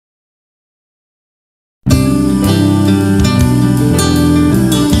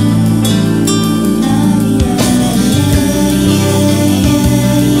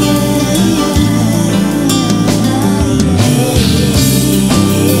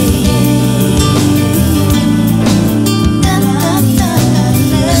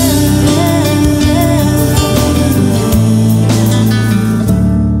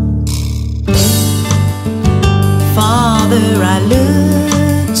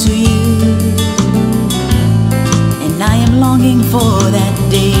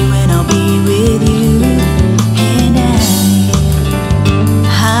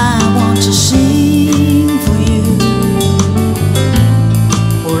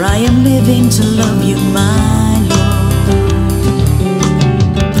living to love you, my Lord.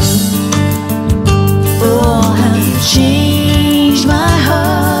 Oh, how you changed my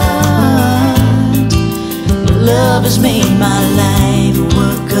heart. Love has made my life a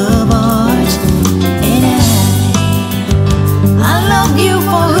work of art, and I love you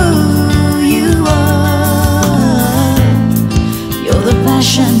for who you are. You're the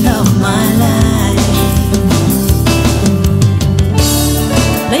passion of my life.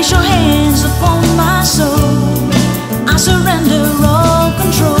 Place your hands upon my soul. I surrender all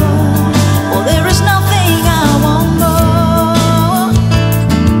control. Oh, there is nothing I want more.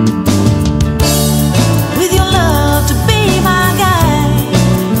 With your love to be my guide,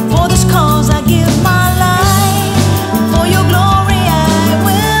 for this cause I give my life. For your glory I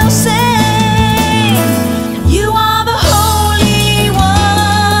will sing. You are the Holy One,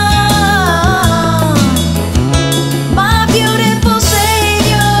 my beautiful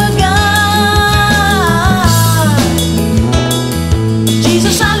Savior God.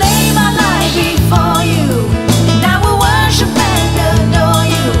 Jesus, I lay my life before you, and I will worship and adore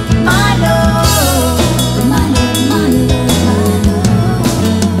you, my Lord, my Lord, my Lord, my Lord.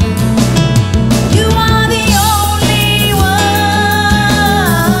 You are the only one,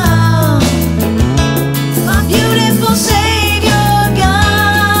 my beautiful Savior God.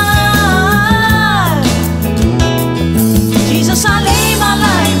 Jesus, I lay my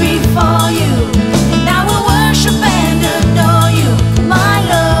life before you, and I will worship and adore you, my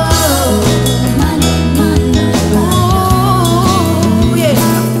Lord, my Lord, my Lord. Ooh, yeah.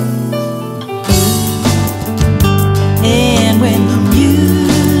 And when the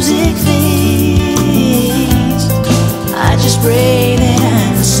music fades, I just pray that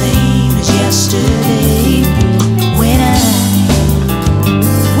I'm the same as yesterday. When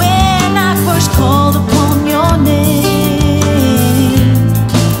I first called upon your name,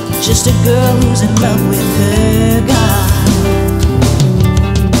 just a girl who's in love with her God.